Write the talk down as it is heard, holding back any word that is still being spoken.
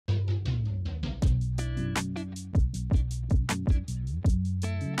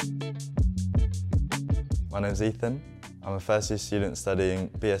My name's Ethan. I'm a first year student studying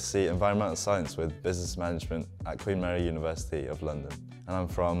BSc Environmental Science with Business Management at Queen Mary University of London. And I'm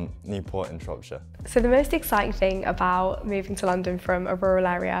from Newport in Shropshire. So the most exciting thing about moving to London from a rural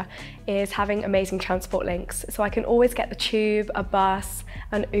area is having amazing transport links. So I can always get the tube, a bus,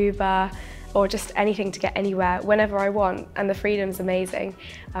 an Uber, or just anything to get anywhere whenever I want, and the freedom's amazing.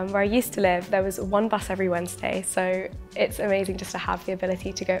 Where I used to live, there was one bus every Wednesday, so it's amazing just to have the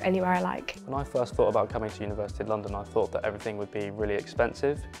ability to go anywhere I like. When I first thought about coming to University of London, I thought that everything would be really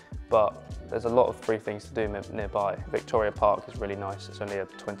expensive, but there's a lot of free things to do nearby. Victoria Park is really nice, it's only a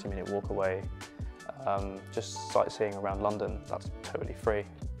 20-minute walk away. Just sightseeing around London, that's totally free.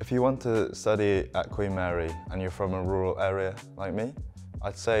 If you want to study at Queen Mary and you're from a rural area like me,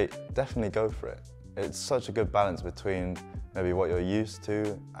 I'd say definitely go for it. It's such a good balance between maybe what you're used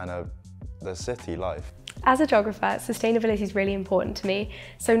to and the city life. As a geographer, sustainability is really important to me,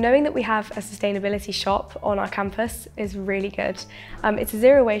 so knowing that we have a sustainability shop on our campus is really good. It's a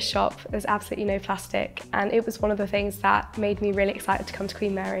zero-waste shop, there's absolutely no plastic, and it was one of the things that made me really excited to come to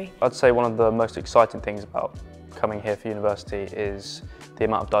Queen Mary. I'd say one of the most exciting things about coming here for university is the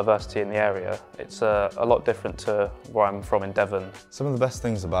amount of diversity in the area. It's a lot different to where I'm from in Devon. Some of the best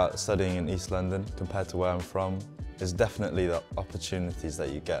things about studying in East London compared to where I'm from is definitely the opportunities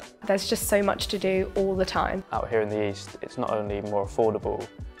that you get. There's just so much to do all the time. Out here in the East, it's not only more affordable,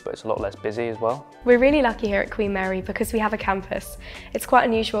 but it's a lot less busy as well. We're really lucky here at Queen Mary because we have a campus. It's quite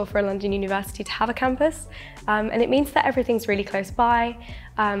unusual for a London university to have a campus, and it means that everything's really close by.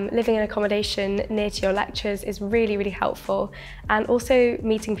 Living in accommodation near to your lectures is really, really helpful, and also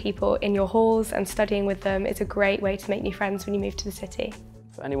meeting people in your halls and studying with them is a great way to make new friends when you move to the city.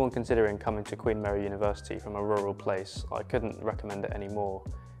 For anyone considering coming to Queen Mary University from a rural place, I couldn't recommend it any more.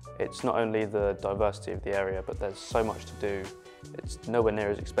 It's not only the diversity of the area, but there's so much to do. It's nowhere near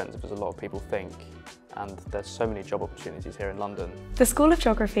as expensive as a lot of people think, and there's so many job opportunities here in London. The School of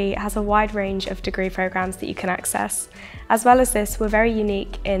Geography has a wide range of degree programmes that you can access. As well as this, we're very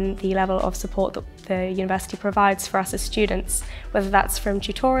unique in the level of support that the university provides for us as students, whether that's from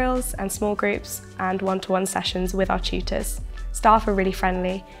tutorials and small groups and one-to-one sessions with our tutors. Staff are really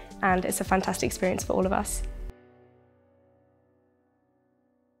friendly, and it's a fantastic experience for all of us.